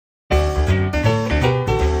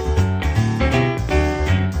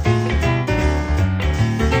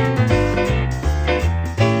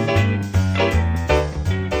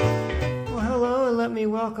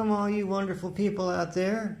you wonderful people out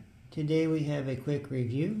there. Today we have a quick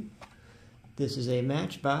review. This is a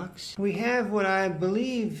Matchbox. We have what I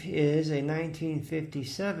believe is a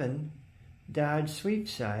 1957 Dodge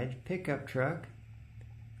Sweeptside pickup truck.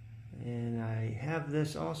 And I have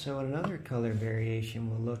this also in another color variation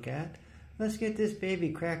we'll look at. Let's get this baby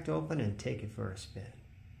cracked open and take it for a spin.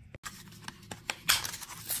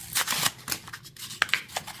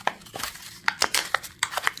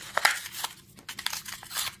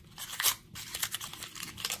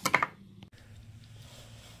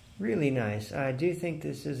 Really nice. I do think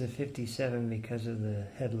this is a 57 because of the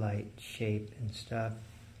headlight shape and stuff.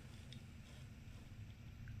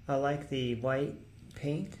 I like the white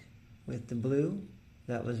paint with the blue.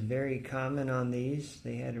 That was very common on these.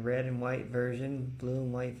 They had a red and white version, blue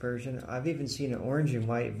and white version. I've even seen an orange and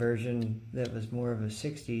white version that was more of a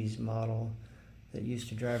 60s model that used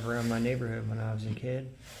to drive around my neighborhood when I was a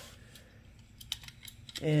kid.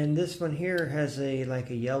 And this one here has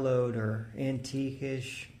like a yellowed or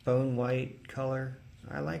antique-ish bone white color.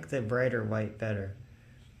 I like the brighter white better,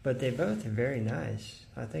 but they both are very nice.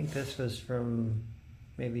 I think this was from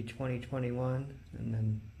maybe 2021, and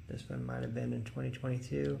then this one might have been in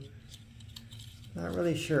 2022. Not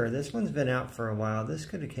really sure. This one's been out for a while. This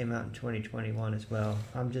could have came out in 2021 as well.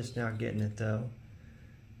 I'm just now getting it though.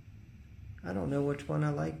 I don't know which one I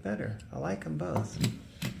like better. I like them both.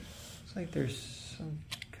 Looks like there's some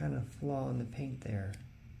kind of flaw in the paint there.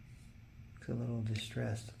 Looks a little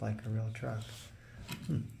distressed, like a real truck.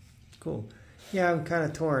 Cool. Yeah, I'm kind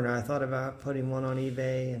of torn. I thought about putting one on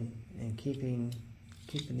eBay and keeping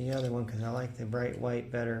the other one because I like the bright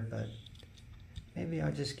white better, but maybe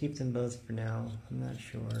I'll just keep them both for now. I'm not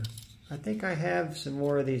sure. I think I have some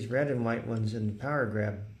more of these red and white ones in the Power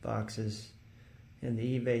Grab boxes in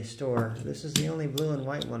the eBay store. This is the only blue and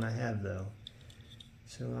white one I have though.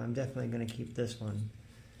 So I'm definitely going to keep this one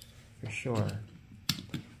for sure.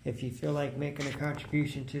 If you feel like making a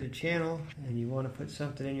contribution to the channel and you want to put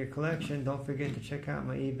something in your collection, don't forget to check out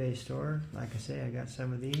my eBay store. Like I say, I got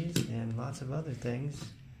some of these and lots of other things.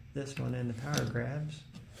 This one and the Power Grabs.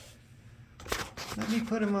 Let me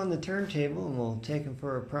put them on the turntable and we'll take them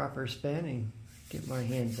for a proper spin and get my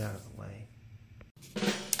hands out of the way.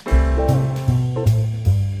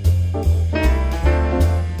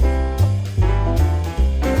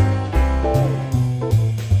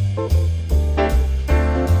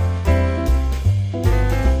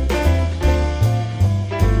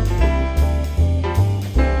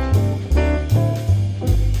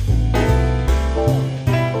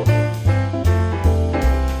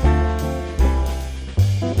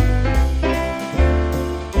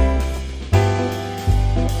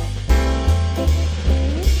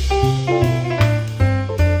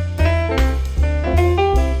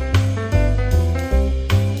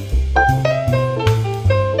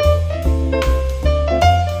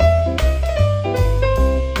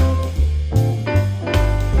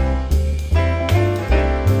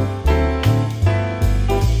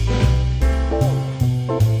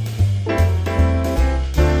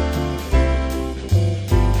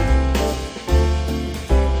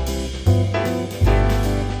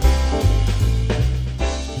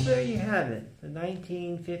 The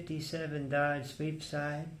 1957 Dodge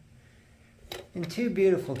Sweeptside in two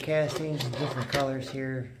beautiful castings in different colors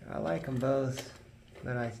here. I like them both,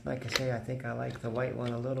 but like I say, I think I like the white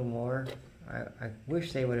one a little more. I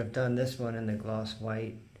wish they would have done this one in the gloss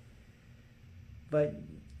white, but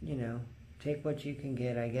you know, take what you can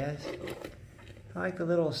get, I guess. I like the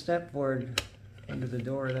little step board under the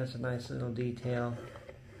door. That's a nice little detail.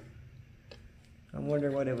 I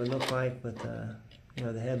wonder what it would look like with you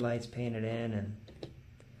know, the headlights painted in and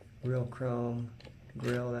real chrome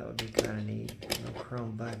grill. That would be kind of neat. A little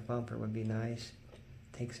chrome black bumper would be nice.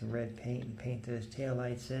 Take some red paint and paint those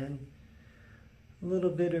taillights in. A little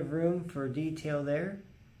bit of room for detail there.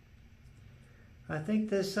 I think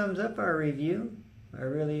this sums up our review. I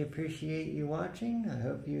really appreciate you watching. I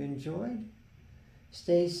hope you enjoyed.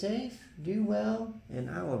 Stay safe, do well, and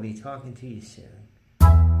I will be talking to you soon.